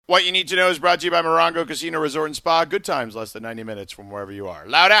What you need to know is brought to you by Morongo Casino Resort and Spa. Good times, less than 90 minutes from wherever you are.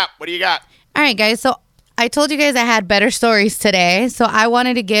 Loud out. What do you got? All right, guys. So I told you guys I had better stories today. So I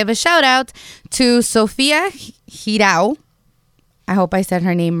wanted to give a shout out to Sofia Hirao. I hope I said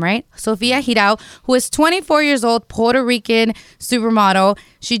her name right. Sofia Hirao, who is 24 years old, Puerto Rican supermodel.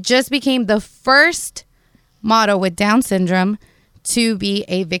 She just became the first model with Down syndrome to be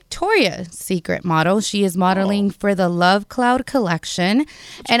a Victoria's Secret model. She is modeling for the Love Cloud collection.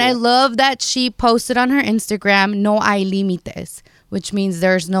 And cool. I love that she posted on her Instagram, no hay límites, which means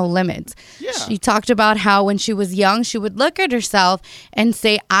there's no limits. Yeah. She talked about how when she was young, she would look at herself and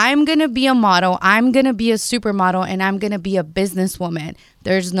say, I'm going to be a model, I'm going to be a supermodel, and I'm going to be a businesswoman.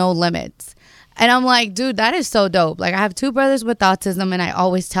 There's no limits. And I'm like, dude, that is so dope. Like, I have two brothers with autism, and I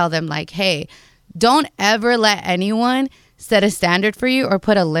always tell them, like, hey, don't ever let anyone set a standard for you or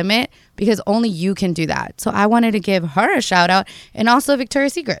put a limit, because only you can do that. So I wanted to give her a shout out, and also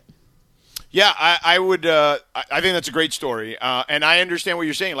Victoria's Secret. Yeah, I would. I think that's a great story, and I understand what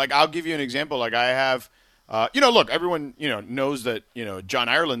you're saying. Like, I'll give you an example. Like, I have, look, everyone, knows that, John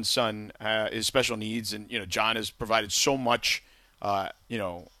Ireland's son is special needs, and, John has provided so much,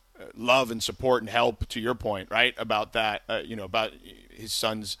 love and support and help, to your point, right, about that, about his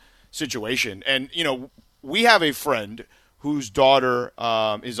son's situation. And, we have a friend whose daughter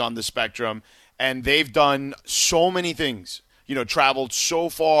is on the spectrum, and they've done so many things, traveled so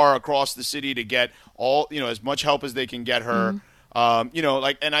far across the city to get all, as much help as they can get her.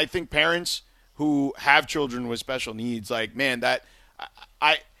 Mm-hmm. And I think parents who have children with special needs, like, man,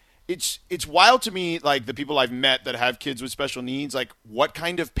 it's wild to me, like, the people I've met that have kids with special needs, like, what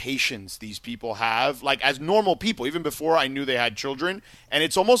kind of patience these people have, like, as normal people, even before I knew they had children. And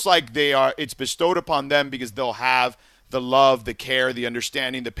it's almost like it's bestowed upon them because they'll have the love, the care, the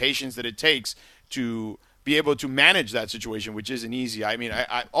understanding, the patience that it takes to be able to manage that situation, which isn't easy. I mean,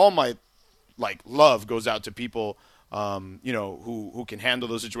 I all my, like, love goes out to people, who can handle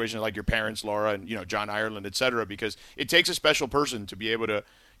those situations, like your parents, Laura, and, John Ireland, et cetera, because it takes a special person to be able to,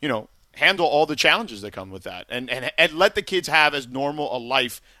 handle all the challenges that come with that and let the kids have as normal a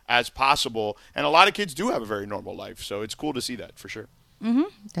life as possible. And a lot of kids do have a very normal life. So it's cool to see that, for sure. Mm-hmm.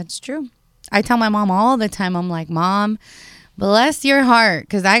 That's true. I tell my mom all the time, I'm like, Mom, bless your heart,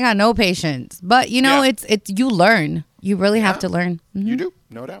 because I got no patience. But, it's you learn. You really have to learn. Mm-hmm. You do,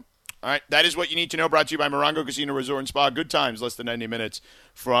 no doubt. All right, that is what you need to know, brought to you by Morongo Casino Resort and Spa. Good times, less than 90 minutes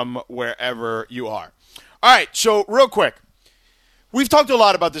from wherever you are. All right, so real quick, we've talked a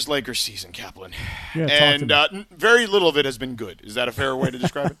lot about this Lakers season, Kaplan, and very little of it has been good. Is that a fair way to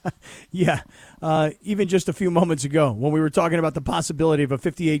describe it? Yeah. Even just a few moments ago when we were talking about the possibility of a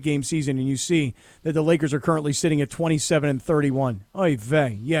 58-game season, and you see that the Lakers are currently sitting at 27-31. Oy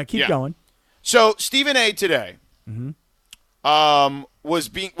vey. Yeah, keep going. So Stephen A. today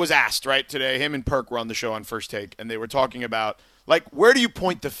was asked, right, today. Him and Perk were on the show on First Take, and they were talking about, like, where do you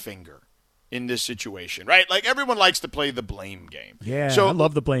point the finger in this situation, right? Like, everyone likes to play the blame game. Yeah, so, I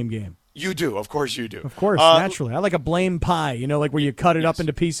love the blame game. You do. Of course you do. Of course, naturally. I like a blame pie, like where you cut it up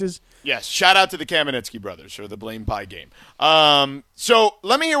into pieces. Yes. Shout out to the Kamenetsky brothers for the blame pie game. So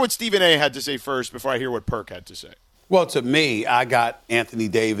let me hear what Stephen A. had to say first before I hear what Perk had to say. Well, to me, I got Anthony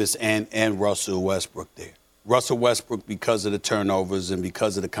Davis and Russell Westbrook there. Russell Westbrook, because of the turnovers and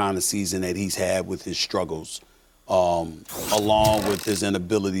because of the kind of season that he's had with his struggles, along with his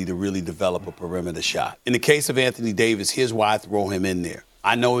inability to really develop a perimeter shot. In the case of Anthony Davis, here's why I throw him in there.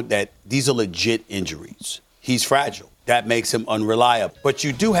 I know that these are legit injuries. He's fragile. That makes him unreliable. But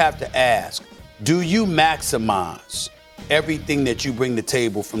you do have to ask, do you maximize everything that you bring to the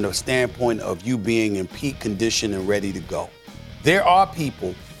table from the standpoint of you being in peak condition and ready to go? There are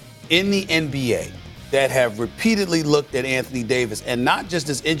people in the NBA that have repeatedly looked at Anthony Davis, and not just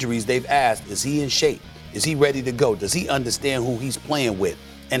his injuries, they've asked, is he in shape? Is he ready to go? Does he understand who he's playing with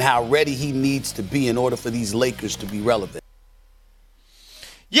and how ready he needs to be in order for these Lakers to be relevant?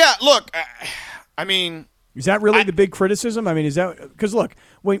 Yeah, look, I mean... Is that really the big criticism? I mean, is that... Because, look,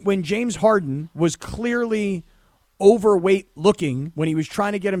 when James Harden was clearly overweight looking when he was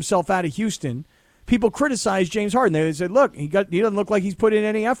trying to get himself out of Houston, people criticized James Harden. They said, look, he doesn't look like he's put in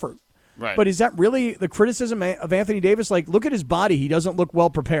any effort. Right. But is that really the criticism of Anthony Davis? Like, look at his body. He doesn't look well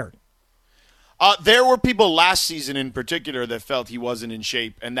prepared. There were people last season in particular that felt he wasn't in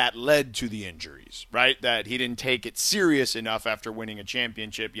shape, and that led to the injuries, right? That he didn't take it serious enough after winning a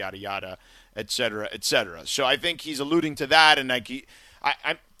championship, yada, yada, et cetera, et cetera. So I think he's alluding to that, and I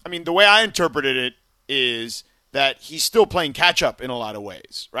mean, the way I interpreted it is that he's still playing catch-up in a lot of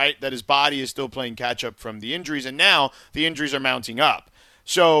ways, right? That his body is still playing catch-up from the injuries, and now the injuries are mounting up.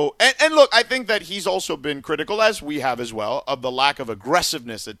 So, and look, I think that he's also been critical, as we have as well, of the lack of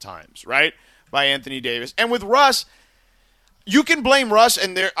aggressiveness at times, right, by Anthony Davis. And with Russ, you can blame Russ,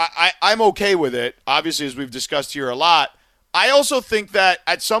 and I'm okay with it, obviously, as we've discussed here a lot. I also think that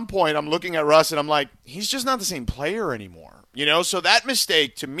at some point I'm looking at Russ and I'm like, he's just not the same player anymore. So that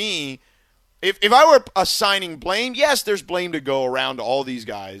mistake, to me, if I were assigning blame, yes, there's blame to go around to all these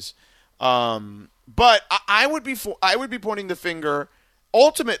guys. But I would be pointing the finger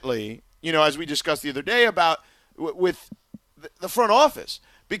ultimately, as we discussed the other day about with the front office.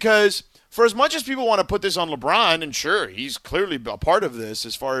 Because for as much as people want to put this on LeBron, and sure, he's clearly a part of this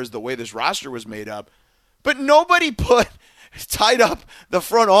as far as the way this roster was made up, but nobody tied up the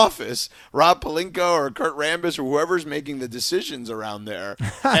front office, Rob Pelinka or Kurt Rambis or whoever's making the decisions around there.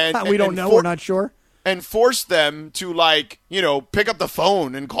 And, we don't know. We're not sure. And force them to pick up the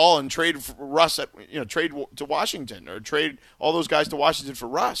phone and call and trade for Russ trade to Washington or trade all those guys to Washington for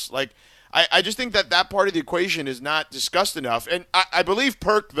Russ. I just think that part of the equation is not discussed enough. And I believe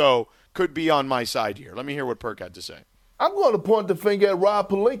Perk, though, could be on my side here. Let me hear what Perk had to say. I'm going to point the finger at Rob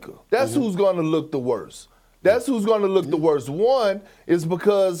Pelinka. That's who's going to look the worst. That's who's going to look the worst. One is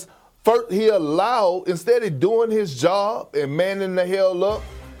because first he allowed, instead of doing his job and manning the hell up,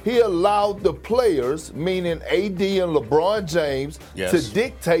 he allowed the players, meaning AD and LeBron James, to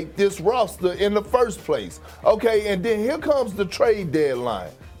dictate this roster in the first place. Okay, and then here comes the trade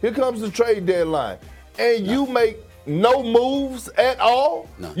deadline. And you make no moves at all.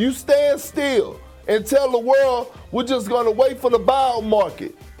 No. You stand still and tell the world we're just going to wait for the buyout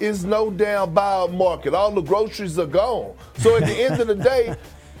market. It's no damn buyout market. All the groceries are gone. So at the end of the day,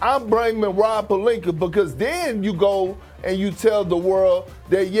 I'm blaming Rob Pelinka because then you go and you tell the world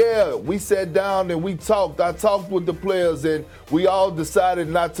that, we sat down and we talked. I talked with the players and we all decided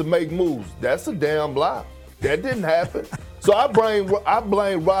not to make moves. That's a damn lie. That didn't happen. So I blame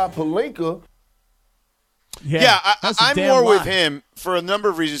Rob Pelinka. Yeah, I'm more with him for a number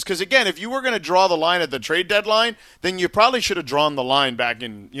of reasons. Because, again, if you were going to draw the line at the trade deadline, then you probably should have drawn the line back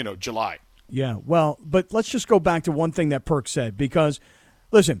in, July. Yeah, well, but let's just go back to one thing that Perk said. Because,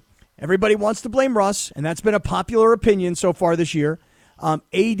 listen, everybody wants to blame Russ, and that's been a popular opinion so far this year.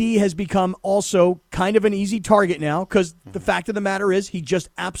 AD has become also kind of an easy target now because the fact of the matter is he just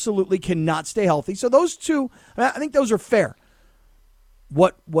absolutely cannot stay healthy. So those two, I think those are fair.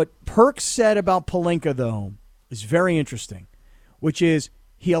 What Perk said about Pelinka, though, is very interesting, which is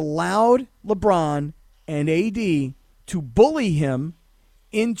he allowed LeBron and AD to bully him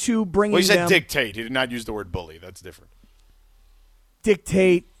into bringing them. Well, he said dictate. He did not use the word bully. That's different.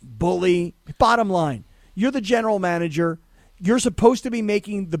 Dictate, bully. Bottom line, you're the general manager. You're supposed to be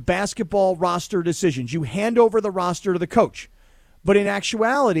making the basketball roster decisions. You hand over the roster to the coach. But in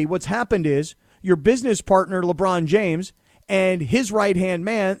actuality, what's happened is your business partner, LeBron James, and his right-hand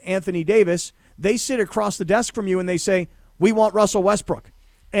man, Anthony Davis, they sit across the desk from you and they say, we want Russell Westbrook.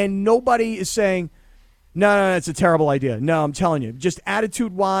 And nobody is saying, no, it's a terrible idea. No, I'm telling you, just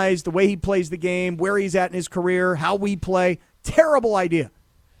attitude-wise, the way he plays the game, where he's at in his career, how we play, terrible idea.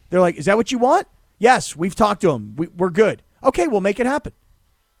 They're like, is that what you want? Yes, we've talked to him. We're good. Okay, we'll make it happen.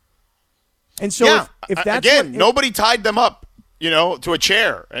 And so if that's again, nobody tied them up, to a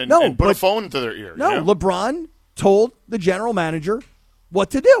chair and put a phone to their ear. No, LeBron told the general manager what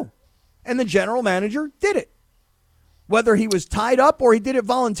to do, and the general manager did it. Whether he was tied up or he did it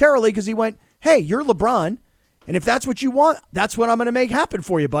voluntarily because he went, hey, you're LeBron, and if that's what you want, that's what I'm going to make happen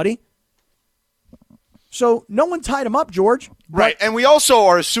for you, buddy. So no one tied him up, George. Right, and we also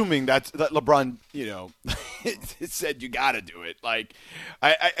are assuming that LeBron, said you got to do it. I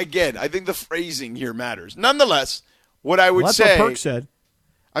think the phrasing here matters. Nonetheless, what I would say. That's what Perk said.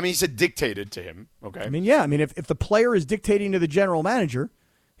 He said dictated to him. Okay. If the player is dictating to the general manager,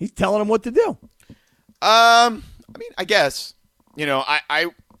 he's telling him what to do. I guess,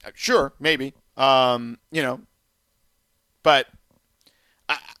 I sure, maybe, but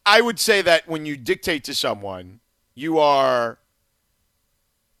I would say that when you dictate to someone, you are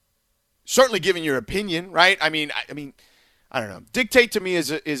certainly giving your opinion, right? I don't know. Dictate to me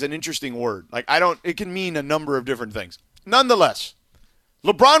is an interesting word. It can mean a number of different things. Nonetheless,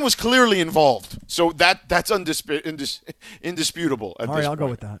 LeBron was clearly involved, so that's indisputable. All right, I'll go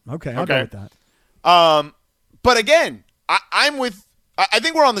with that. Okay, I'll go with that. But again, I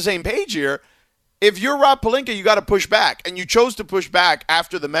think we're on the same page here. If you're Rob Pelinka, you got to push back, and you chose to push back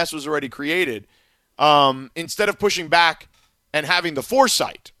after the mess was already created, instead of pushing back and having the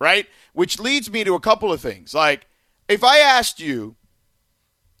foresight, right? Which leads me to a couple of things. If I asked you,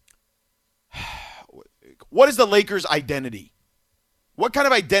 what is the Lakers' identity? What kind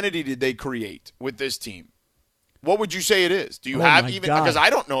of identity did they create with this team? What would you say it is? Do you Oh have my even? God. Because I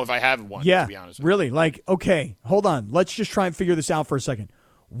don't know if I have one. Yeah, to be honest. really. Like, okay, hold on. Let's just try and figure this out for a second.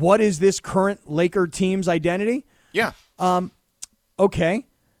 What is this current Laker team's identity? Yeah. Okay,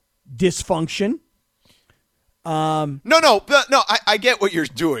 dysfunction. No. I get what you're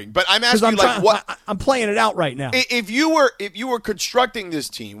doing, but I'm asking you, what? I'm playing it out right now. If you were constructing this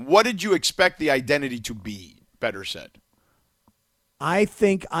team, what did you expect the identity to be? Better said. I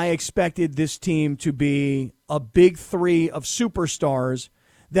think I expected this team to be a big three of superstars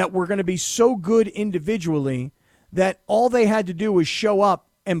that were going to be so good individually that all they had to do was show up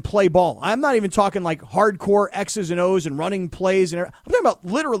and play ball. I'm not even talking like hardcore X's and O's and running plays. I'm talking about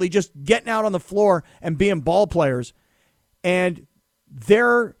literally just getting out on the floor and being ball players. And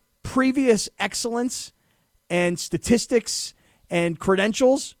their previous excellence and statistics and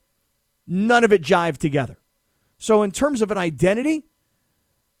credentials, none of it jived together. So in terms of an identity,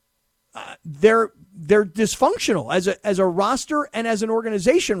 they're dysfunctional as a roster and as an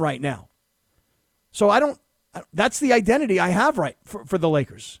organization right now. So that's the identity I have for the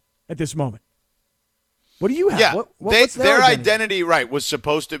Lakers at this moment. What do you have? Yeah, what's their identity, right, was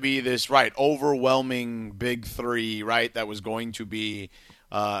supposed to be this, right, overwhelming big three, right, that was going to be,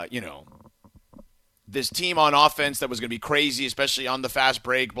 this team on offense that was going to be crazy, especially on the fast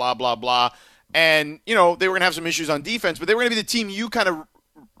break, blah, blah, blah. And, they were going to have some issues on defense, but they were going to be the team you kind of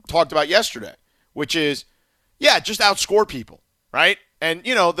talked about yesterday, which is, just outscore people, right? And,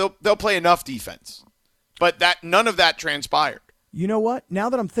 they'll play enough defense. But none of that transpired. You know what? Now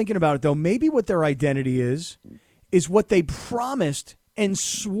that I'm thinking about it, though, maybe what their identity is what they promised and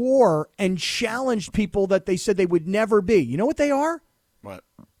swore and challenged people that they said they would never be. You know what they are? What?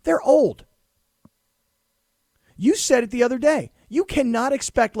 They're old. You said it the other day. You cannot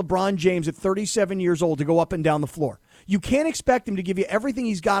expect LeBron James at 37 years old to go up and down the floor. You can't expect him to give you everything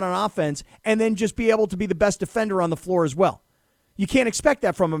he's got on offense and then just be able to be the best defender on the floor as well. You can't expect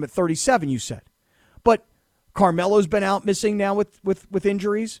that from him at 37, you said. But Carmelo's been out missing now with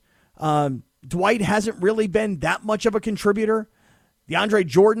injuries. Dwight hasn't really been that much of a contributor. DeAndre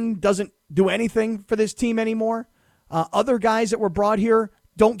Jordan doesn't do anything for this team anymore. Other guys that were brought here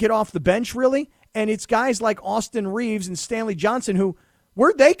don't get off the bench really. And it's guys like Austin Reeves and Stanley Johnson who,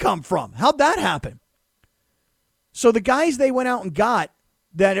 where'd they come from? How'd that happen? So the guys they went out and got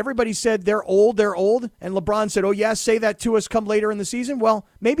that everybody said they're old, and LeBron said, oh, yeah, say that to us come later in the season. Well,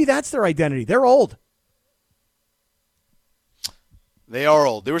 maybe that's their identity. They're old. They are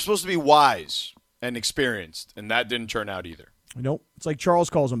old. They were supposed to be wise and experienced, and that didn't turn out either. Nope. It's like Charles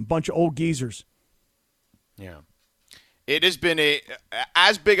calls them, a bunch of old geezers. Yeah. It has been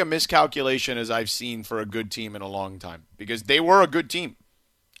as big a miscalculation as I've seen for a good team in a long time because they were a good team.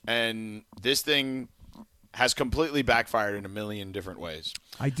 And this thing has completely backfired in a million different ways.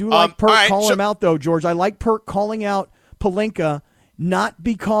 I do like Perk calling him out, though, George. I like Perk calling out Pelinka not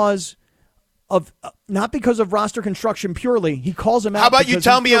because of roster construction purely. He calls him out. How about you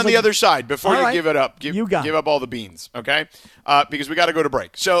tell me on the other side before you give it up? Give up all the beans, okay? Because we got to go to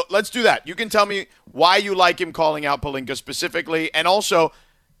break. So let's do that. You can tell me why you like him calling out Pelinka specifically, and also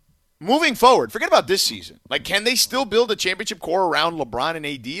moving forward. Forget about this season. Like, can they still build a championship core around LeBron and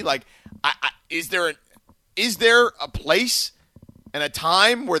AD? Like, is there a place and a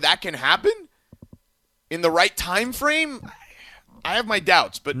time where that can happen in the right time frame? I have my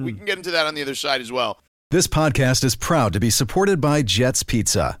doubts, but we can get into that on the other side as well. This podcast is proud to be supported by Jets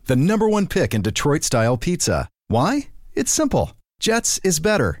Pizza, the #1 pick in Detroit-style pizza. Why? It's simple. Jets is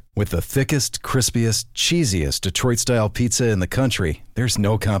better. With the thickest, crispiest, cheesiest Detroit-style pizza in the country, there's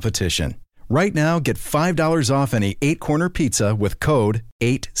no competition. Right now, get $5 off any 8-corner pizza with code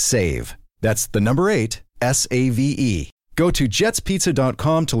 8SAVE. That's the number 8, SAVE. Go to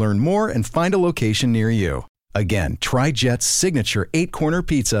jetspizza.com to learn more and find a location near you. Again, try Jet's signature 8-corner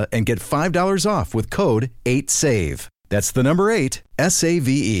pizza and get $5 off with code 8SAVE. That's the number 8,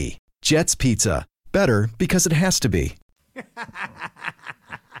 SAVE. Jet's Pizza. Better because it has to be.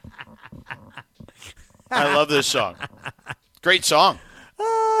 I love this song. Great song.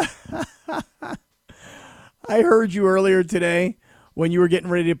 I heard you earlier today when you were getting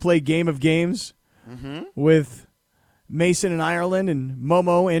ready to play Game of Games with Mason and Ireland and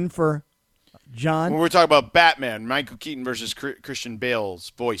Momo in for John. When we're talking about Batman, Michael Keaton versus Christian Bale's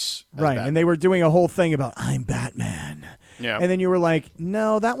voice. Right, Batman. and they were doing a whole thing about, I'm Batman. Yeah. And then you were like,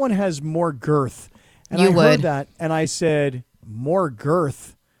 no, that one has more girth. And You I would. heard that, and I said, more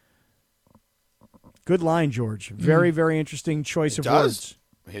girth. Good line, George. Very, very interesting choice of words.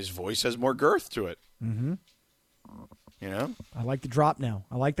 His voice has more girth to it. Mm-hmm. You know? I like the drop now.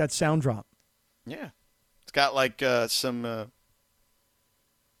 I like that sound drop. Yeah. It's got like some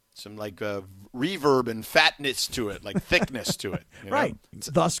some like reverb and fatness to it, like thickness to it. You know? Right.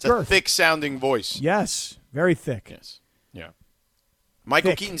 Thus It's a girth. thick sounding voice. Yes. Very thick. Yes. Yeah.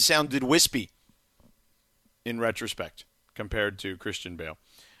 Michael Thick. Keaton sounded wispy in retrospect compared to Christian Bale.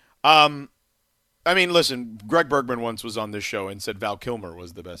 I mean, listen, Greg Bergman once was on this show and said Val Kilmer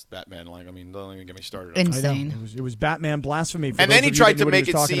was the best Batman. Like, I mean, don't even get me started. On that. Insane. It was Batman blasphemy. For And those then he of you tried that to knew what he make was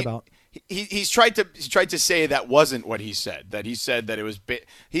it talking seem about. he's tried to say that wasn't what he said. That he said that it was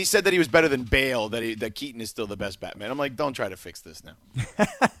he said that he was better than Bale. That Keaton is still the best Batman. I'm like, don't try to fix this now.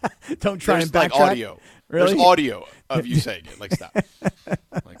 Don't try There's and like backtrack. audio. Really? There's audio of you saying it. Like, stop.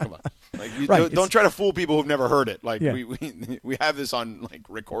 Like, come on. Like, Right, don't try to fool people who've never heard it. Like, Yeah. we have this on like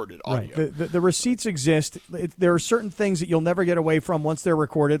recorded audio. Right. The receipts exist. There are certain things that you'll never get away from once they're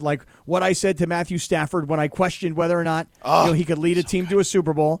recorded, like what I said to Matthew Stafford when I questioned whether or not he could lead a team to a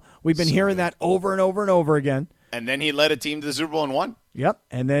Super Bowl. We've been hearing that over and over and over again. And then he led a team to the Super Bowl and won. Yep.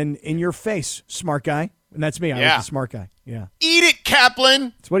 And then in your face, smart guy. And that's me. I Yeah. was the smart guy. Yeah. Eat it,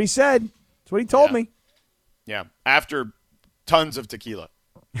 Kaplan. That's what he said. That's what he told Yeah. me. Yeah. After tons of tequila.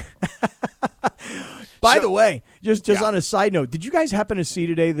 By the way, just Yeah. on a side note, did you guys happen to see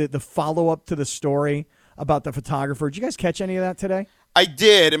today the follow-up to the story about the photographer? Did you guys catch any of that today? I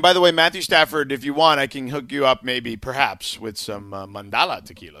did. And by the way, Matthew Stafford, if you want, I can hook you up perhaps with some Mandala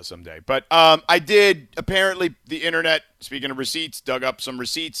tequila someday. But I did. Apparently, the internet, speaking of receipts, dug up some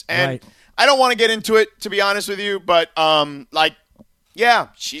receipts. And Right. I don't want to get into it, to be honest with you. But, yeah,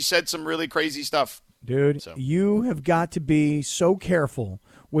 she said some really crazy stuff. Dude, So. you have got to be so careful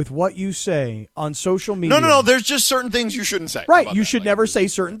with what you say on social media. No. There's just certain things you shouldn't say. Right, about you that. should Like, never say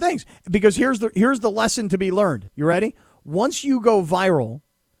certain things because here's the lesson to be learned. You ready? Once you go viral,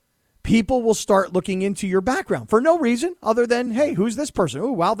 people will start looking into your background for no reason other than, hey, who's this person?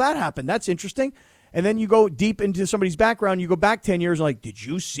 Oh, wow, that happened. That's interesting. And then you go deep into somebody's background. You go back 10 years, like, did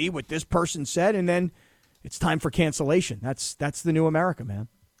you see what this person said? And then it's time for cancellation. That's the new America, man.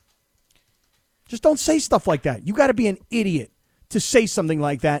 Just don't say stuff like that. You got to be an idiot to say something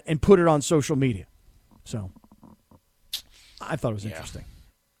like that and put it on social media. So I thought it was interesting.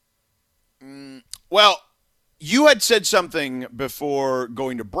 Well, you had said something before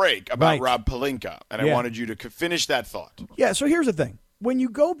going to break about Right. Rob Pelinka, and I Yeah. wanted you to finish that thought. Yeah, so here's the thing. When you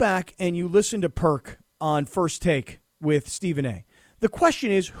go back and you listen to Perk on First Take with Stephen A., the question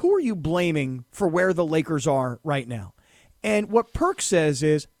is, who are you blaming for where the Lakers are right now? And what Perk says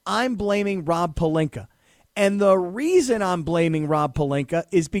is, I'm blaming Rob Pelinka. And the reason I'm blaming Rob Pelinka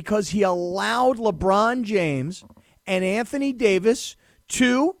is because he allowed LeBron James and Anthony Davis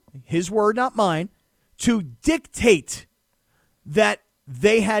to, his word, not mine, to dictate that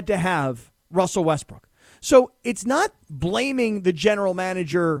they had to have Russell Westbrook. So it's not blaming the general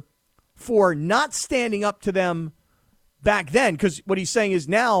manager for not standing up to them back then, because what he's saying is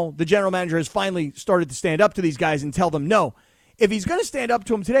now the general manager has finally started to stand up to these guys and tell them no. If he's going to stand up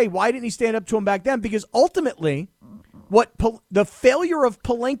to them today, why didn't he stand up to them back then? Because ultimately, the failure of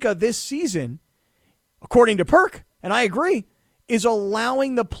Pelinka this season, according to Perk, and I agree, is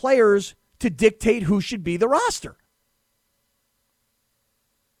allowing the players to dictate who should be the roster.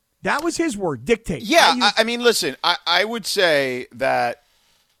 That was his word, dictate. Yeah, I mean, listen, I would say that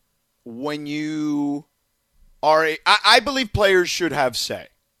when you are I believe players should have say,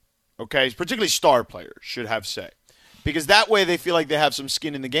 okay? Particularly star players should have say. Because that way they feel like they have some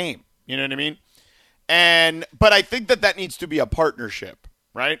skin in the game. You know what I mean? But I think that needs to be a partnership,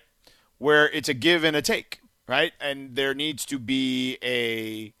 right? Where it's a give and a take, right? And there needs to be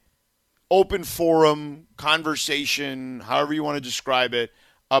a open forum, conversation, however you want to describe it,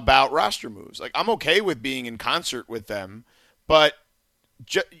 about roster moves. Like, I'm okay with being in concert with them, but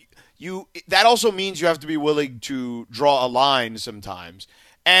that also means you have to be willing to draw a line sometimes.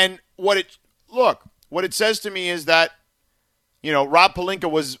 And what it says to me is that, Rob Pelinka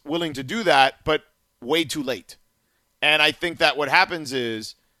was willing to do that, but way too late. And I think that what happens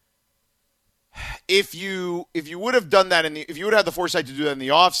is if you would have done that if you would have had the foresight to do that in the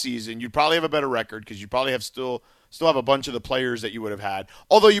offseason, you'd probably have a better record because you probably have still have a bunch of the players that you would have had.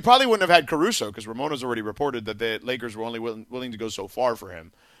 Although you probably wouldn't have had Caruso because Ramona's already reported that the Lakers were only willing to go so far for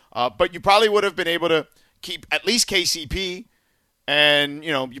him. But you probably would have been able to keep at least KCP. And,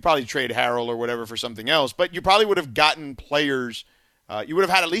 you probably trade Harrell or whatever for something else. But you probably would have gotten players. You would have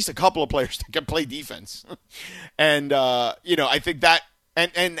had at least a couple of players that can play defense. And, I think that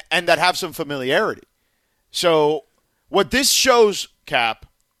and that have some familiarity. So what this shows,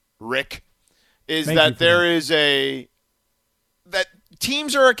 Rick, is that there is that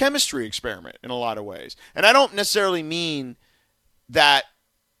teams are a chemistry experiment in a lot of ways. And I don't necessarily mean that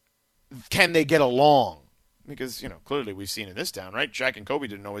can they get along. because, clearly we've seen in this town, right? Shaq and Kobe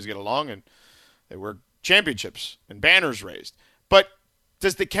didn't always get along, and they were championships and banners raised. But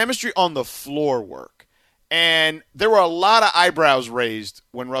does the chemistry on the floor work? And there were a lot of eyebrows raised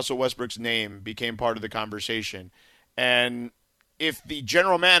when Russell Westbrook's name became part of the conversation. And if the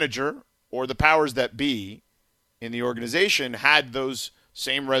general manager or the powers that be in the organization had those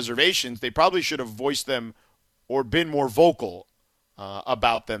same reservations, they probably should have voiced them or been more vocal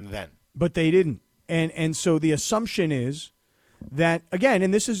about them then. But they didn't. And so the assumption is that, again,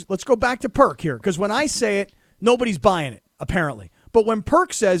 and let's go back to Perk here, because when I say it, nobody's buying it, apparently. But when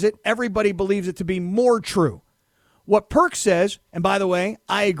Perk says it, everybody believes it to be more true. What Perk says, and by the way,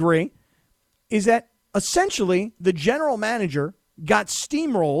 I agree, is that essentially the general manager got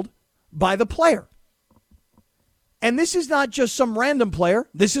steamrolled by the player. And this is not just some random player.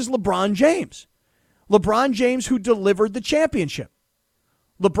 This is LeBron James. LeBron James, who delivered the championship.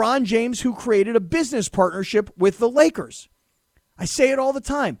 LeBron James, who created a business partnership with the Lakers. I say it all the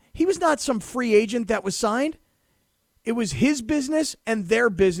time. He was not some free agent that was signed. It was his business and their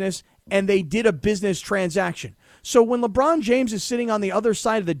business, and they did a business transaction. So when LeBron James is sitting on the other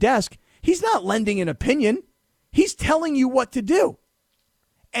side of the desk, he's not lending an opinion. He's telling you what to do.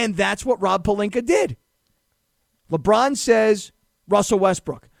 And that's what Rob Pelinka did. LeBron says, Russell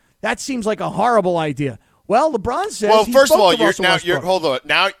Westbrook. That seems like a horrible idea. Well, LeBron says. Well, first of all, Westbrook. hold on.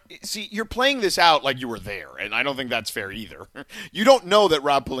 Now, see, you're playing this out like you were there, and I don't think that's fair either. You don't know that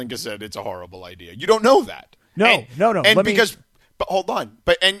Rob Pelinka said it's a horrible idea. You don't know that. No. And but hold on.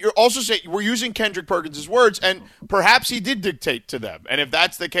 And you're also saying we're using Kendrick Perkins' words, and perhaps he did dictate to them. And if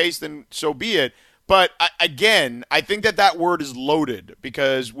that's the case, then so be it. But again, I think that word is loaded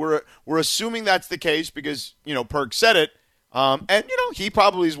because we're assuming that's the case because Perk said it, and he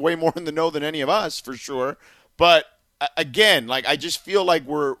probably is way more in the know than any of us for sure. But again, like I just feel like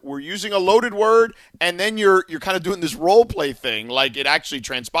we're using a loaded word, and then you're kind of doing this role play thing, like it actually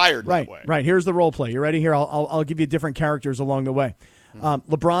transpired that way. Right. Here's the role play. You ready? Here, I'll give you different characters along the way.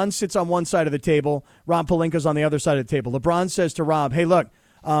 LeBron sits on one side of the table. Rob Pelinka's on the other side of the table. LeBron says to Rob, "Hey, look,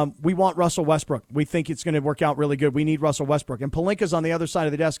 we want Russell Westbrook. We think it's going to work out really good. We need Russell Westbrook." And Pelinka's on the other side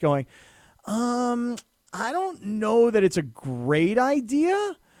of the desk going, I don't know that it's a great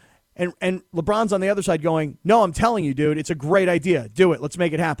idea. And LeBron's on the other side going, "No, I'm telling you, dude, it's a great idea. Do it. Let's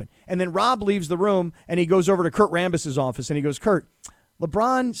make it happen." And then Rob leaves the room, and he goes over to Kurt Rambis's office, and he goes, "Kurt,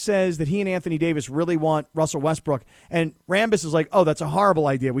 LeBron says that he and Anthony Davis really want Russell Westbrook." And Rambis is like, "Oh, that's a horrible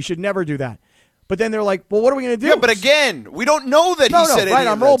idea. We should never do that." But then they're like, "Well, what are we going to do?" Yeah, but again, we don't know that he said it. Right,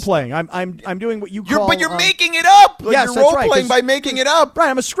 I'm role playing. I'm doing what you call. But you're making it up. Like yes, you're that's role playing by making it up. Right,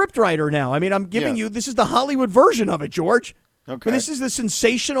 I'm a script writer now. I mean, I'm giving you this is the Hollywood version of it, George. Okay. But this is the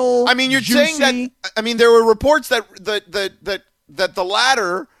sensational. I mean, you're juicy, saying that. I mean, there were reports that the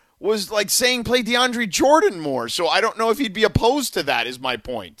latter was like saying play DeAndre Jordan more. So I don't know if he'd be opposed to that. Is my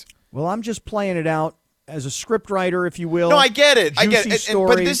point. Well, I'm just playing it out as a scriptwriter, if you will. No, I get it. I get it.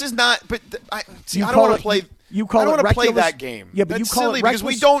 But this is not. But I don't want to play. You call I don't it want to play reckless, that game. Yeah, but that's you call silly it because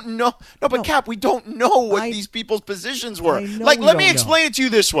we don't know. No, but Cap, we don't know what these people's positions were. Like, let me explain it to you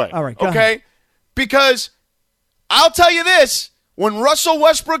this way. All right, go okay? ahead. Because I'll tell you this: when Russell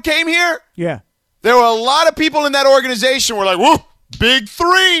Westbrook came here, there were a lot of people in that organization who were like, "Whoa, big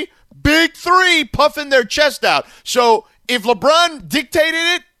three, puffing their chest out." So if LeBron dictated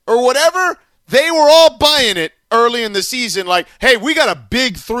it or whatever, they were all buying it early in the season, like, "Hey, we got a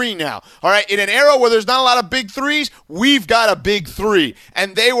big three now." All right, in an era where there's not a lot of big threes, we've got a big three.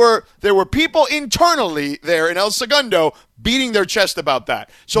 And there were people internally there in El Segundo beating their chest about that.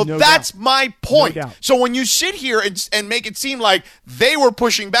 So that's my point. No doubt. So when you sit here and make it seem like they were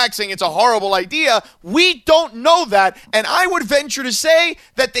pushing back saying it's a horrible idea, we don't know that. And I would venture to say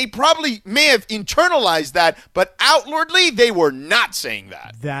that they probably may have internalized that, but outwardly they were not saying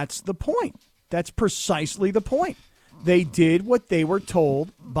that. That's the point. That's precisely the point. They did what they were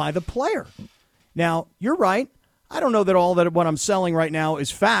told by the player. Now, you're right. I don't know that all that what I'm selling right now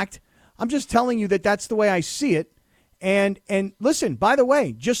is fact. I'm just telling you that that's the way I see it. And listen, by the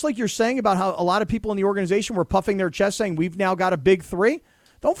way, just like you're saying about how a lot of people in the organization were puffing their chest saying we've now got a big three,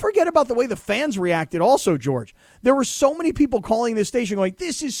 don't forget about the way the fans reacted also, George. There were so many people calling this station going,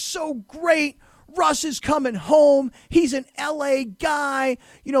 "This is so great. Russ is coming home. He's an LA guy.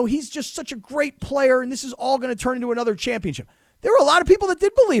 He's just such a great player, and this is all going to turn into another championship." There were a lot of people that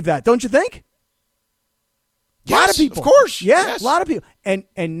did believe that, don't you think? Yes, a lot of people. Of course. Yeah, yes. A lot of people.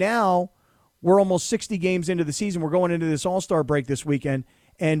 And now we're almost 60 games into the season. We're going into this All-Star break this weekend.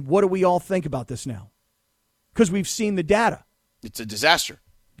 And what do we all think about this now? Because we've seen the data. It's a disaster.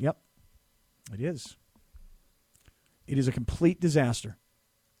 Yep. It is. It is a complete disaster.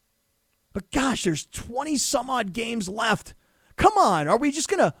 But gosh, there's 20 some odd games left. Come on, are we just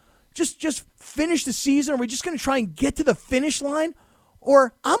gonna just finish the season? Are we just gonna try and get to the finish line?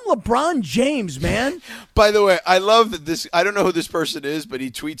 Or I'm LeBron James, man. By the way, I love that this. I don't know who this person is, but he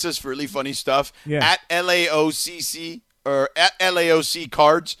tweets us really funny stuff at LAOCC or at LAOC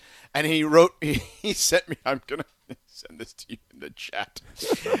Cards, and he wrote. He sent me. I'm gonna send this to you in the chat.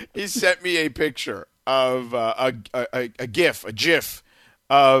 He sent me a picture of a GIF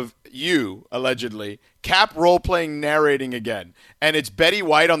of you allegedly Cap role playing narrating again, and it's Betty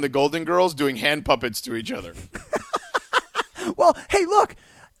White on the Golden Girls doing hand puppets to each other. Well, hey, look,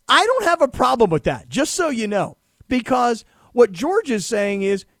 I don't have a problem with that, just so you know, because what George is saying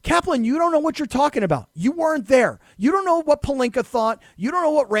is, Kaplan, you don't know what you're talking about. You weren't there. You don't know what Pelinka thought. You don't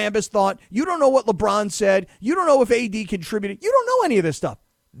know what Rambis thought. You don't know what LeBron said. You don't know if AD contributed. You don't know any of this stuff.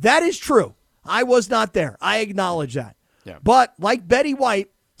 That is true. I was not there. I acknowledge that. Yeah. But like Betty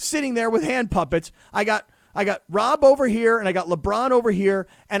White sitting there with hand puppets, I got Rob over here and I got LeBron over here,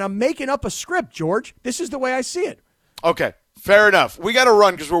 and I'm making up a script, George. This is the way I see it. Okay. Fair enough. We got to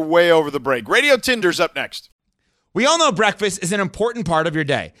run because we're way over the break. Radio Tinder's up next. We all know breakfast is an important part of your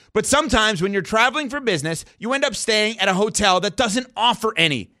day, but sometimes when you're traveling for business, you end up staying at a hotel that doesn't offer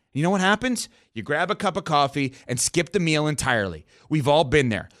any. You know what happens? You grab a cup of coffee and skip the meal entirely. We've all been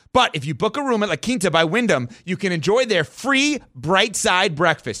there. But if you book a room at La Quinta by Wyndham, you can enjoy their free Bright Side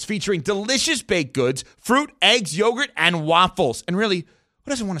breakfast featuring delicious baked goods, fruit, eggs, yogurt, and waffles. And really, who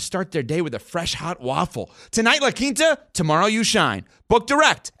doesn't want to start their day with a fresh, hot waffle? Tonight, La Quinta, tomorrow you shine. Book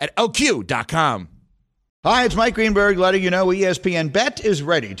direct at lq.com. Hi, it's Mike Greenberg letting you know ESPN Bet is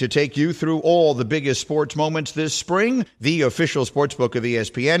ready to take you through all the biggest sports moments this spring. The official sportsbook of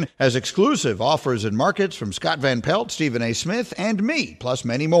ESPN has exclusive offers and markets from Scott Van Pelt, Stephen A. Smith, and me, plus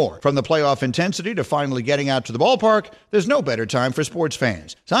many more. From the playoff intensity to finally getting out to the ballpark, there's no better time for sports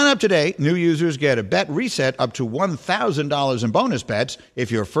fans. Sign up today. New users get a bet reset up to $1,000 in bonus bets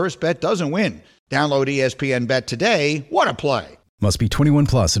if your first bet doesn't win. Download ESPN Bet today. What a play. Must be 21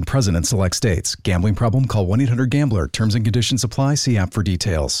 plus and present in select states. Gambling problem? Call 1-800-GAMBLER. Terms and conditions apply. See app for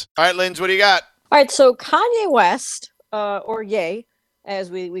details. All right, Linz, what do you got? All right, so Kanye West, or Ye,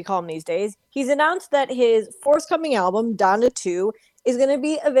 as we call him these days, he's announced that his forthcoming album, Donda 2, is going to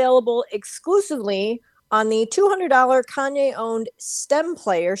be available exclusively on the $200 Kanye-owned STEM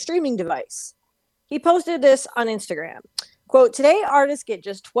player streaming device. He posted this on Instagram. Quote, "Today, artists get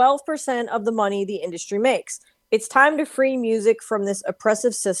just 12% of the money the industry makes. It's time to free music from this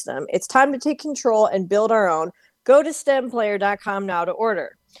oppressive system. It's time to take control and build our own. Go to stemplayer.com now to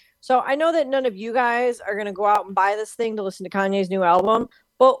order." So I know that none of you guys are going to go out and buy this thing to listen to Kanye's new album,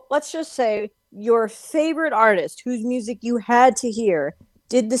 but let's just say your favorite artist whose music you had to hear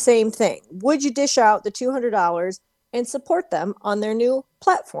did the same thing. Would you dish out the $200 and support them on their new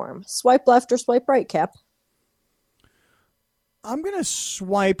platform? Swipe left or swipe right, Cap? I'm going to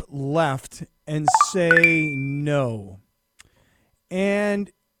swipe left and say no.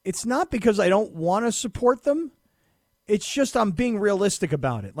 And it's not because I don't want to support them. It's just I'm being realistic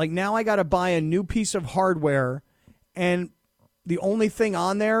about it. Like, now I got to buy a new piece of hardware, and the only thing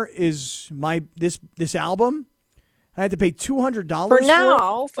on there is this album. I had to pay $200 for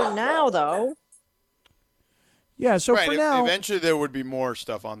now. For now, though. Yeah, so right, for now. Eventually there would be more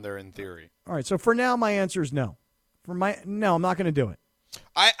stuff on there in theory. All right, so for now my answer is no. No, I'm not going to do it.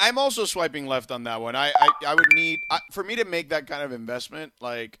 I'm also swiping left on that one. I would need for me to make that kind of investment,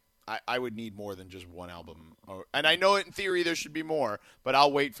 like I would need more than just one album. And I know in theory there should be more, but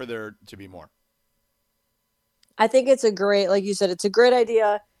I'll wait for there to be more. I think it's a great, like you said, it's a great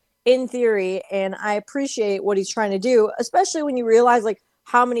idea in theory, and I appreciate what he's trying to do, especially when you realize like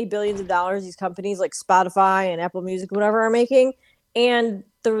how many billions of dollars these companies like Spotify and Apple Music, whatever, are making, and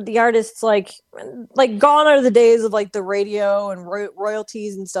the artists like gone are the days of like the radio and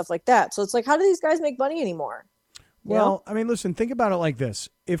royalties and stuff like that. So it's like, how do these guys make money anymore? Well, I mean, listen, think about it like this.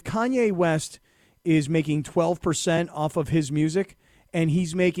 If Kanye West is making 12% off of his music and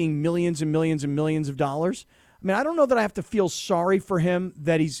he's making millions and millions and millions of dollars, I mean, I don't know that I have to feel sorry for him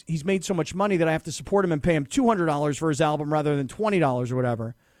that he's made so much money that I have to support him and pay him $200 for his album rather than $20 or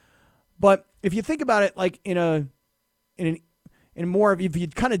whatever. But if you think about it like in more of, if you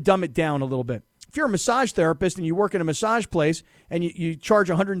kind of dumb it down a little bit, if you're a massage therapist and you work in a massage place and you charge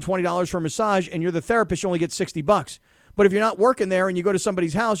 $120 for a massage and you're the therapist, you only get $60. But if you're not working there and you go to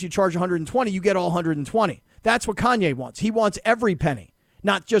somebody's house, you charge $120, you get all $120. That's what Kanye wants. He wants every penny,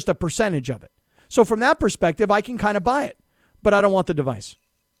 not just a percentage of it. So from that perspective, I can kind of buy it, but I don't want the device.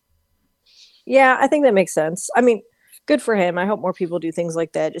 Yeah, I think that makes sense. I mean, good for him. I hope more people do things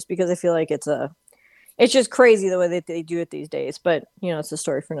like that, just because I feel like it's It's just crazy the way that they do it these days. But, it's a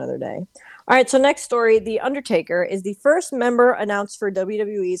story for another day. All right, so next story. The Undertaker is the first member announced for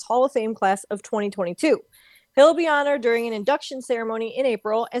WWE's Hall of Fame class of 2022. He'll be honored during an induction ceremony in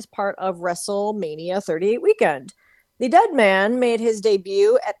April as part of WrestleMania 38 weekend. The dead man made his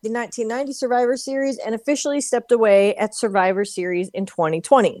debut at the 1990 Survivor Series and officially stepped away at Survivor Series in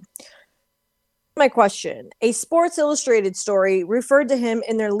 2020. My question: a Sports Illustrated story referred to him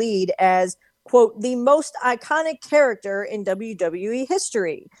in their lead as, quote, the most iconic character in WWE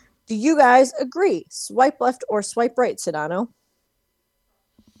history. Do you guys agree? Swipe left or swipe right, Sedano?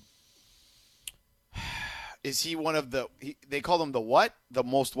 Is he one of they call him the what? The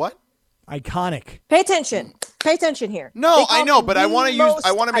most what? Iconic. Pay attention. Pay attention here. No, I know, but I want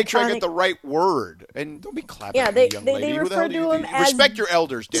to make sure I iconic- get the right word. And don't be clapping Yeah, at me, they- young they lady. Who the refer hell do to you him as- respect your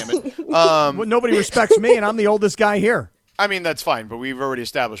elders, damn it. Well, nobody respects me, and I'm the oldest guy here. I mean, that's fine, but we've already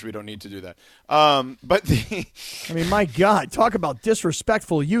established we don't need to do that. But I mean, my God, talk about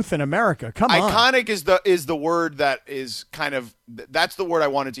disrespectful youth in America. Come on. iconic is the word that is kind of that's the word I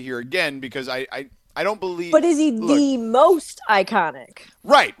wanted to hear again because I don't believe. But is he the most iconic?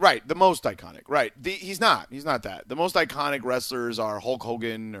 Right, the most iconic. Right, he's not that. The most iconic wrestlers are Hulk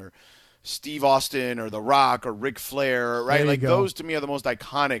Hogan or Steve Austin or The Rock or Ric Flair. Right, like those to me are the most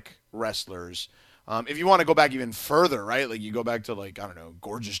iconic wrestlers. If you want to go back even further, right, like you go back to like, I don't know,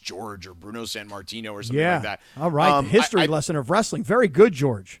 Gorgeous George or Bruno Sammartino or something like that. All right, the history lesson of wrestling. Very good,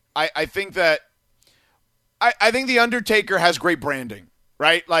 George. I think that I think The Undertaker has great branding,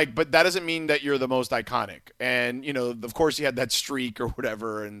 right? Like, but that doesn't mean that you're the most iconic. And, of course he had that streak or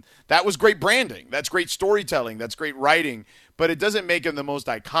whatever, and that was great branding. That's great storytelling. That's great writing. But it doesn't make him the most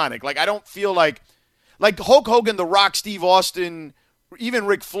iconic. Like, I don't feel like Hulk Hogan, The Rock, Steve Austin, even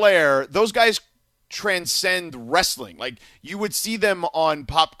Ric Flair, those guys transcend wrestling. Like, you would see them on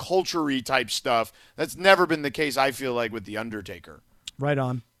pop culture-y type stuff. That's never been the case, I feel like, with The Undertaker. Right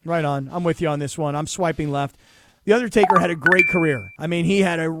on. I'm with you on this one. I'm swiping left. The Undertaker had a great career. I mean, he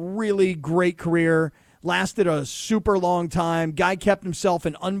had a really great career, lasted a super long time. Guy kept himself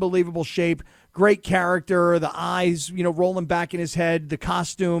in unbelievable shape. Great character, the eyes, rolling back in his head, the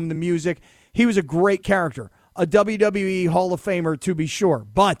costume, the music. He was a great character. A WWE Hall of Famer, to be sure.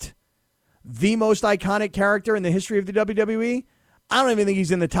 But the most iconic character in the history of the WWE, I don't even think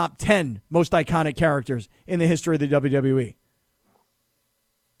he's in the top 10 most iconic characters in the history of the WWE.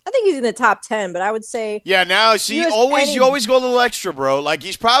 I think he's in the top 10, but I would say... Yeah, now, see, you always go a little extra, bro. Like,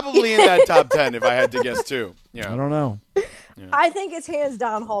 he's probably in that top 10 if I had to guess, too. Yeah. I don't know. Yeah. I think it's hands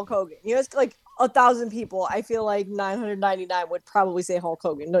down Hulk Hogan. It's like 1,000 people. I feel like 999 would probably say Hulk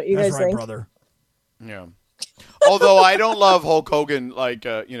Hogan. Don't you That's guys right, think? brother. Yeah. Although I don't love Hulk Hogan, like,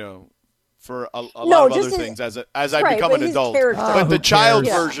 for a lot of other things as I become an adult. But the child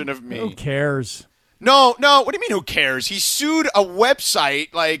version of me. Who cares? No. What do you mean? Who cares? He sued a website,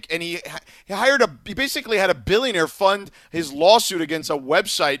 and he basically had a billionaire fund his lawsuit against a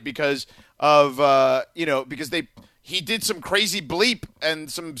website because of because he did some crazy bleep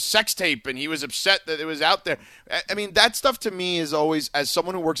and some sex tape, and he was upset that it was out there. I mean, that stuff to me is always, as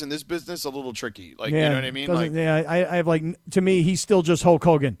someone who works in this business, a little tricky. Like, you know what I mean? I have to me, he's still just Hulk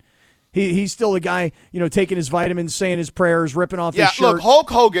Hogan. He's still a guy, taking his vitamins, saying his prayers, ripping off his shirt. Look, Hulk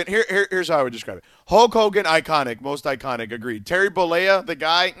Hogan, here's how I would describe it. Hulk Hogan, iconic, most iconic, agreed. Terry Bollea, the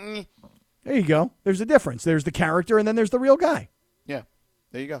guy. There you go. There's a difference. There's the character, and then there's the real guy. Yeah,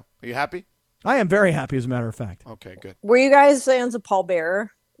 there you go. Are you happy? I am very happy, as a matter of fact. Okay, good. Were you guys fans of Paul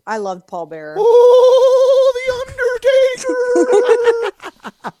Bearer? I loved Paul Bearer. Oh, the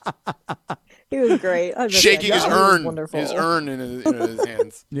Undertaker! He was great. Shaking his urn. Wonderful. His urn in his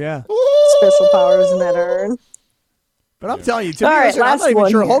hands. Yeah. Special powers in that urn. But I'm telling you, All right, I'm not even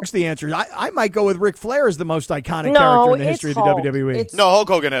sure here. Hulk's the answer. I might go with Ric Flair as the most iconic character in the history of the Hulk. WWE. No, Hulk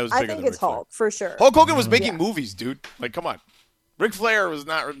Hogan was bigger I think than it's Ric Flair. Hulk, for sure. Hulk Hogan was making movies, dude. Like, come on. Ric Flair was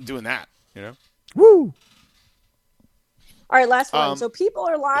not doing that, Woo! All right, last one. So people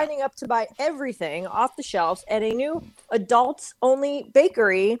are lining up to buy everything off the shelves at a new adults-only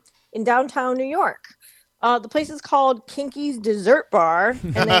bakery in downtown New York. The place is called Kinky's Dessert Bar,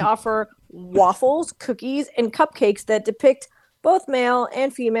 and they offer waffles, cookies, and cupcakes that depict both male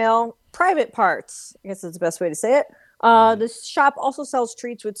and female private parts. I guess that's the best way to say it. The shop also sells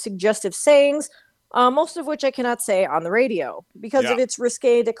treats with suggestive sayings, most of which I cannot say on the radio. Because of its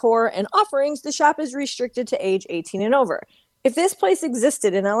risque decor and offerings, the shop is restricted to age 18 and over. If this place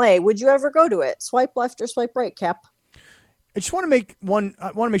existed in LA, would you ever go to it? Swipe left or swipe right, Cap? I just want to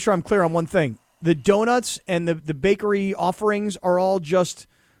make sure I'm clear on one thing. The donuts and the bakery offerings are all just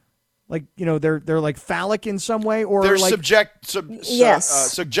Like, they're like phallic in some way, or They're like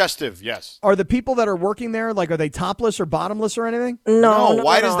Yes. suggestive. Yes. are the people that are working there, like, are they topless or bottomless or anything? No.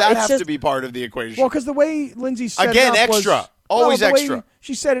 Why does that It's have just- to be part of the equation? Well, because the way Lindsay set Again, it up extra. was, Always the way extra.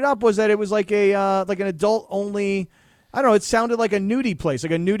 she set it up was that it was like like an adult only. I don't know. It sounded like a nudie place,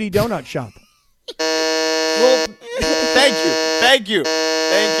 like a nudie donut shop. Well, thank you.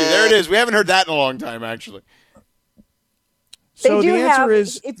 There it is. We haven't heard that in a long time, actually. So They do the answer have,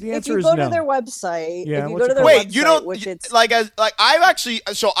 is if the answer you is go no. to their website, Yeah, if you what's go to it their called? Wait, website, you don't which it's like I've actually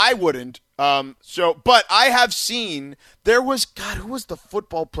I wouldn't. But I have seen there was who was the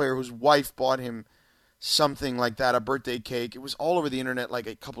football player whose wife bought him something like that, a birthday cake. It was all over the internet like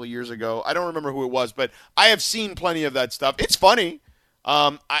a couple of years ago. I don't remember who it was, but I have seen plenty of that stuff. It's funny.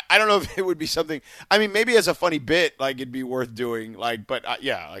 I don't know if it would be something. I mean, maybe as a funny bit, like it'd be worth doing. Like, but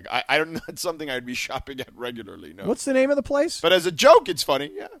yeah, like I don't know. It's something I'd be shopping at regularly. No. What's the name of the place? But as a joke, it's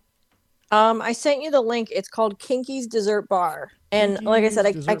funny. Yeah. I sent you the link. It's called Kinky's Dessert Bar. And like I said,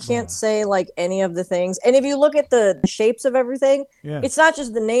 I Kinky's Dessert can't Bar. say like any of the things. And if you look at the shapes of everything, Yeah. it's not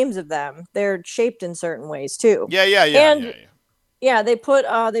just the names of them. They're shaped in certain ways too. Yeah. And yeah, they put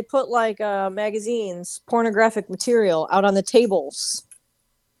like magazines, pornographic material out on the tables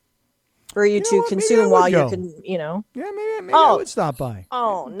for you know to what? Maybe I consume would while go. you Yeah, maybe I Oh. would stop by.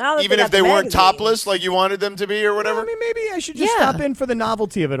 Oh, now that Even got if they the weren't magazines. topless like you wanted them to be or whatever. I mean, maybe I should just Yeah. stop in for the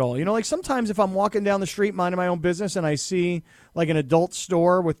novelty of it all. Like sometimes if I'm walking down the street minding my own business and I see like an adult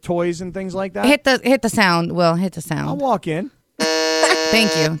store with toys and things like that, Hit the sound, Will. Hit the I'll sound. walk in.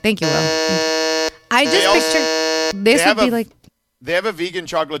 Thank you, Will. I just also- pictured this they have would be a- like They have a vegan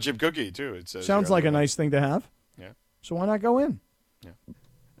chocolate chip cookie too. It says Sounds here on like the a back. nice thing to have. Yeah. So why not go in?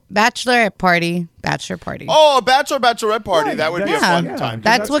 bachelor party. Oh, a bachelorette party. Right. That would be a Yeah. fun Yeah. time.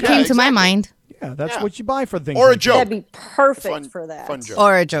 That's what Yeah, came to my exactly. mind. Yeah, that's Yeah. what you buy for things. Or a like joke. That'd be perfect Fun- for that. fun joke.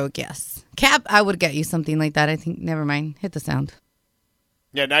 Or a joke, yes. Cap, I would get you something like that. I think. Never mind. Hit the sound.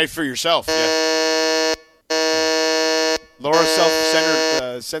 Yeah, now for yourself. Yeah.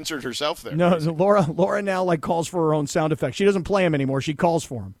 Laura censored herself there. No, Laura now like calls for her own sound effects. She doesn't play them anymore. She calls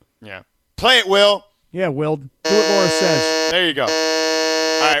for them. Yeah. Play it, Will. Yeah, Will, do what Laura says. There you go.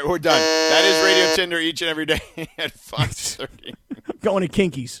 All right, we're done. That is Radio Tinder each and every day at 5:30. Going to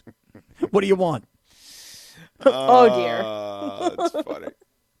Kinkies. What do you want? Oh dear. That's funny.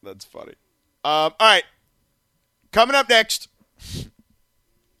 That's funny. All right. Coming up next.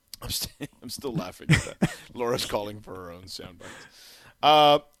 I'm still laughing at that. Laura's calling for her own sound bites.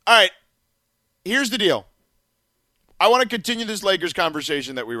 All right. Here's the deal. I want to continue this Lakers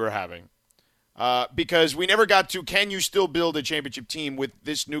conversation that we were having because we never got to, can you still build a championship team with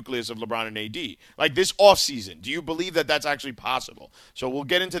this nucleus of LeBron and AD? Like this offseason, do you believe that that's actually possible? So we'll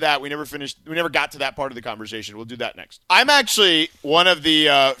get into that. We never got to that part of the conversation. We'll do that next. I'm actually one of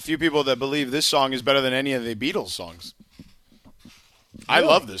the few people that believe this song is better than any of the Beatles songs. I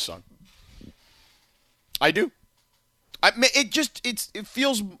love this song. I do. It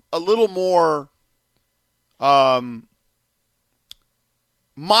feels a little more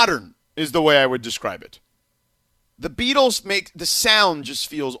modern is the way I would describe it. The Beatles the sound just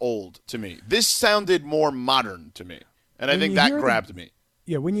feels old to me. This sounded more modern to me, and I think that grabbed me.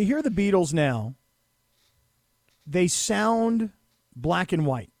 Yeah, when you hear the Beatles now, they sound black and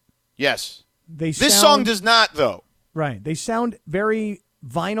white. Yes. This song does not, though. Right. They sound very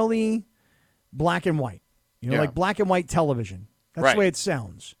vinyl-y, black and white. Like black and white television. That's Right. the way it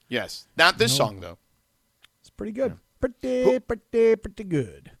sounds. Yes. Not this song, though. It's pretty good. Pretty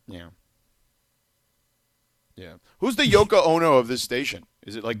good. Yeah. Yeah. Who's the Yoko Ono of this station?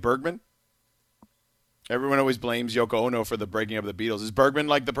 Is it like Bergman? Everyone always blames Yoko Ono for the breaking up of the Beatles. Is Bergman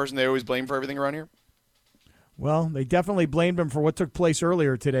like the person they always blame for everything around here? Well, they definitely blamed him for what took place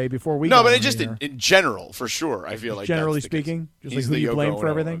earlier today before we No, got but on it just the air. in general, for sure. I feel like Generally that's the case. speaking, just He's like who the you blame Yoko for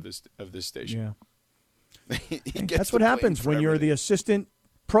Ono everything? of this station. Yeah. He gets That's the what blame happens for when you're everything. the assistant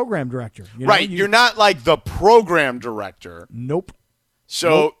program director. Right. You're not like the program director. Nope.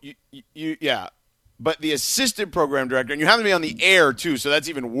 So you but the assistant program director, and you have to be on the air too, so that's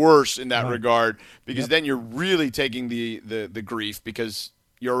even worse in that regard because then you're really taking the grief because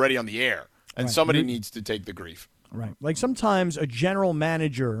you're already on the air, and somebody needs to take the grief. Right. Like sometimes a general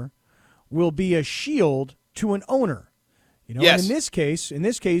manager will be a shield to an owner. Yes. And in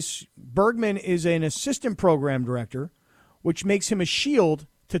this case, Bergman is an assistant program director, which makes him a shield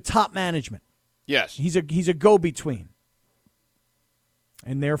to top management. Yes. He's a go-between.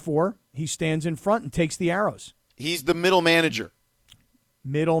 And therefore, he stands in front and takes the arrows. He's the middle manager.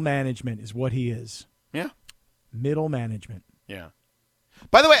 Middle management is what he is. Yeah. Middle management. Yeah.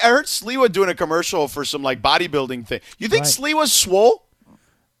 By the way, I heard Sliwa doing a commercial for some like bodybuilding thing. You think Right. Sliwa's swole?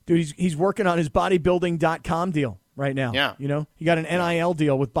 Dude, he's working on his bodybuilding.com deal right now. Yeah. You know, he got an NIL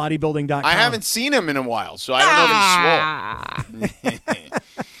deal with bodybuilding.com. I haven't seen him in a while, so I don't know if he's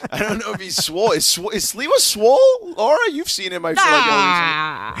swole. I don't know if he's swole. Is Sliwa swole? Laura, you've seen him, I feel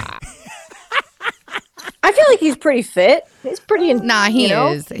like. I feel like he's pretty fit. He's pretty. Nah, he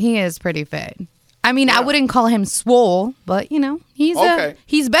is. He is pretty fit. I mean, I wouldn't call him swole, but he's Okay.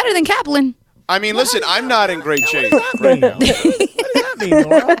 He's better than Kaplan. I mean, listen, I'm not in great shape. What does that mean,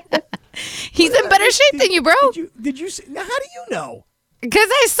 Laura? He's in better shape than you, bro. Did you see? Now, how do you know? Because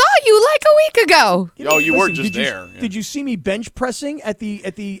I saw you like a week ago. Oh, you weren't Listen, just there. Yeah. Did you see me bench pressing at the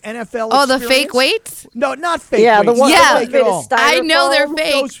NFL? Oh, the experience? fake weights? No, not fake Yeah, weights. the one Yeah. Not that was fake made at of all. I know they're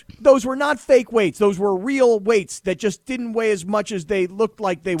styrofoam. fake. Those were not fake weights. Those were real weights that just didn't weigh as much as they looked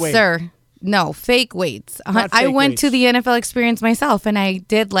like they weighed. Sir, no, fake weights. Not I fake went weights. to the NFL experience myself, and I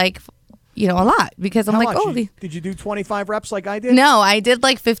did a lot because I'm How like, much? oh, Did you do 25 reps like I did? no, I did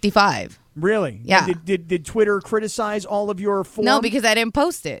like 55. Really? Yeah. And Did Twitter criticize all of your form? No, because I didn't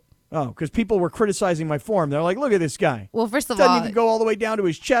post it. Oh, because people were criticizing my form. They're like, look at this guy. Well, first of Doesn't all, even go all the way down to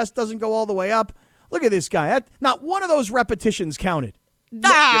his chest. Doesn't go all the way up. Look at this guy. Not one of those repetitions counted.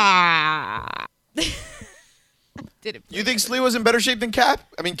 did it. You think Sli was in better shape than Cap?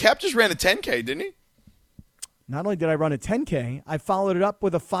 I mean, Cap just ran a 10K, didn't he? Not only did I run a 10K, I followed it up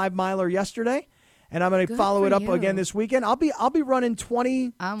with a 5-miler yesterday, and I'm going to follow for it up you. again this weekend. I'll be running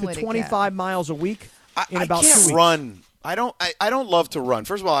 20 I'm to with it, 25 miles a week in I about can't 2 weeks. run. I don't love to run.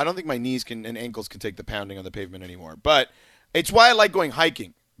 First of all, I don't think my knees and ankles can take the pounding on the pavement anymore. But it's why I like going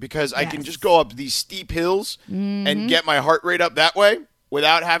hiking, because I can just go up these steep hills and get my heart rate up that way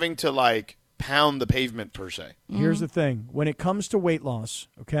without having to pound the pavement per se. Here's the thing. When it comes to weight loss,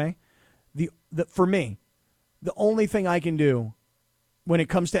 okay, for me, the only thing I can do when it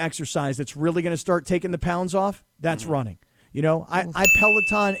comes to exercise that's really going to start taking the pounds off, that's running. I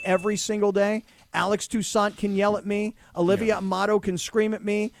Peloton every single day. Alex Toussaint can yell at me. Olivia Amato can scream at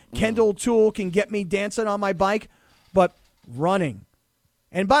me. Kendall Toole can get me dancing on my bike. But running.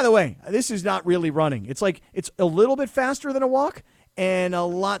 And by the way, this is not really running. It's a little bit faster than a walk and a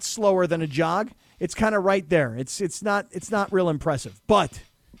lot slower than a jog. It's kind of right there. It's not real impressive. But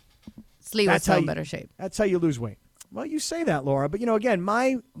Sli was in better shape. that's how you lose weight. Well, you say that, Laura, but again,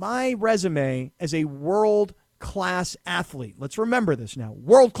 my resume as a world-class athlete. Let's remember this now.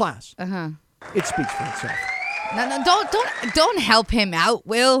 World-class. It speaks for itself. No, don't help him out,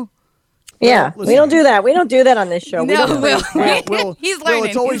 Will. Yeah, Listen. we don't do that. We don't do that on this show. We No, don't Will. Will, He's Will, learning.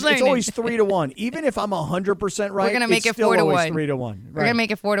 it's always He's learning. 3-1. Even if I'm 100% right, We're gonna make it's it still 4-1. always 3-1. We're Right. gonna make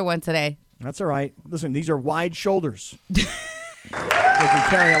it 4-1 today. That's all right. Listen, these are wide shoulders. They can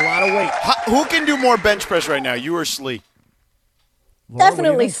carry a lot of weight. Who can do more bench press right now, you or Sli? Laura,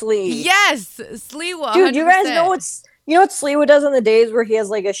 Definitely what do you think? Sli. Yes, Sliwa. Dude, you guys know what Sliwa does on the days where he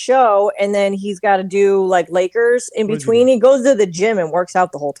has a show and then he's got to do Lakers in What does he between. do? He goes to the gym and works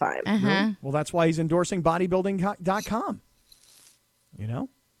out the whole time. Well, that's why he's endorsing bodybuilding.com.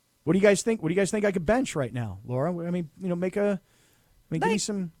 What do you guys think? What do you guys think I could bench right now, Laura? I mean, give me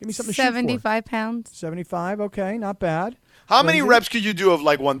something to shoot for. 75 pounds. 75, okay, not bad. How many Lindsay? reps could you do of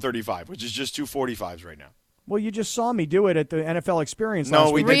 135, which is just 245s right now? Well, you just saw me do it at the NFL experience No,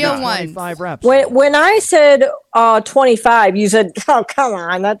 last we week. did Real not. ones. 25 reps. When I said 25, you said, "Oh, come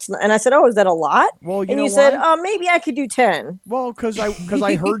on, and I said, "Oh, is that a lot?" Well, you and know you said, why? maybe I could do 10." Well, because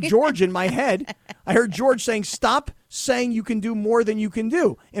I heard George in my head. I heard George saying, "Stop saying you can do more than you can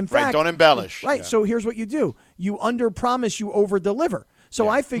do." In fact, Right, don't embellish. Right. Yeah. So here's what you do: you under-promise, you over-deliver. So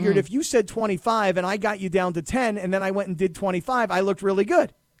I figured if you said 25 and I got you down to 10, and then I went and did 25, I looked really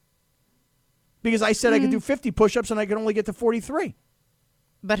good. Because I said I could do 50 push-ups and I could only get to 43.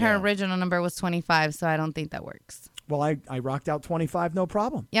 But her original number was 25, so I don't think that works. Well, I rocked out 25, no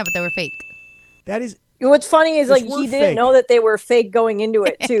problem. Yeah, but they were fake. That is, What's funny is It's he word didn't fake. know that they were fake going into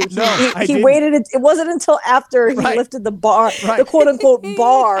it too. No, I he didn't. waited. It wasn't until after he Right. lifted the bar, Right. the quote unquote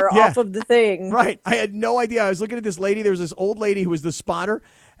bar Yeah. off of the thing. right. I had no idea. I was looking at this lady. There was this old lady who was the spotter.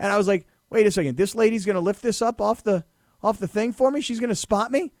 And I was like, wait a second. This lady's going to lift this up off the thing for me? She's going to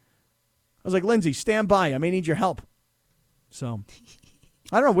spot me? I was like, Lindsay, stand by. I may need your help. So,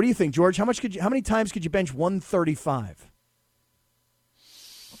 I don't know. What do you think, George? How many times could you bench 135?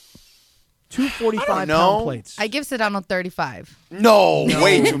 245 I don't know. pound plates. I give Sedano 35. No,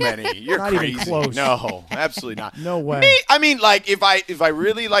 way too many. You're Not even crazy. close. No, absolutely not. No way. Me, I mean, if I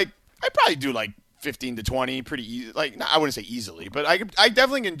really I'd probably do 15 to 20 pretty easy. I wouldn't say easily, but I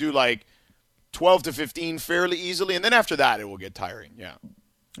definitely can do 12 to 15 fairly easily, and then after that it will get tiring. Yeah.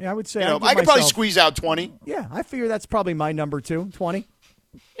 Yeah, I would say I I'd give could probably myself- squeeze out 20. Yeah, I figure that's probably my number too, 20.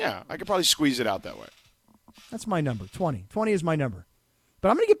 Yeah, I could probably squeeze it out that way. That's my number, 20. 20 is my number. But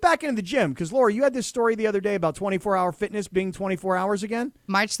I'm going to get back into the gym because, Laura, you had this story the other day about 24-hour fitness being 24 hours again.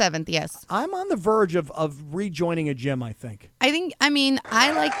 March 7th, yes. I'm on the verge of rejoining a gym, I think. I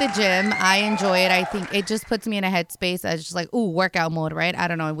like the gym. I enjoy it. I think it just puts me in a headspace as just like, ooh, workout mode, right? I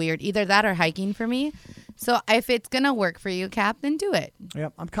don't know, weird. Either that or hiking for me. So if it's going to work for you, Cap, then do it. Yeah,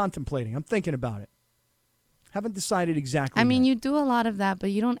 I'm contemplating. I'm thinking about it. Haven't decided exactly. You do a lot of that,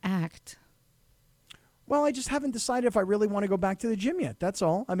 but you don't act. Well, I just haven't decided if I really want to go back to the gym yet. That's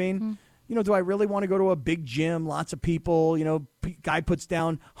all. Do I really want to go to a big gym, lots of people, guy puts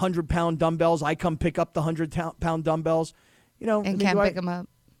down 100-pound dumbbells. I come pick up the 100-pound dumbbells, And can't pick them up.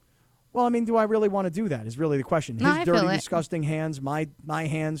 Well, do I really want to do that is really the question. No, His dirty, disgusting hands, my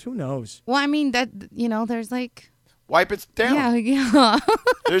hands, who knows? Well, there's like... Wipe it down. Yeah. I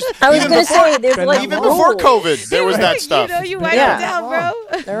was going to say, there's like even rules. before COVID, there was that stuff. You wipe it down, bro.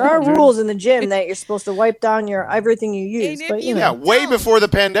 There are rules in the gym that you're supposed to wipe down everything you use. But way before the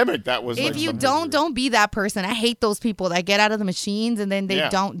pandemic, that was. If you don't be that person. I hate those people that get out of the machines and then they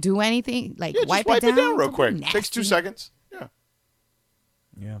don't do anything. Like wipe it down real quick. Nasty. Takes 2 seconds.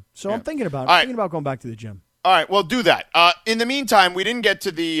 Yeah. So I'm thinking about going back to the gym. All right, well, do that. In the meantime, we didn't get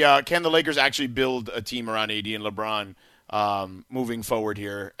to the can the Lakers actually build a team around AD and LeBron moving forward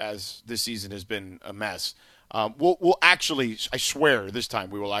here, as this season has been a mess. We'll actually, I swear, this time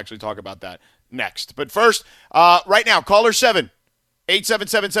we will actually talk about that next. But first, right now, caller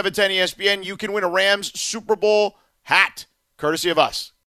 7-877-710-ESPN. You can win a Rams Super Bowl hat, courtesy of us.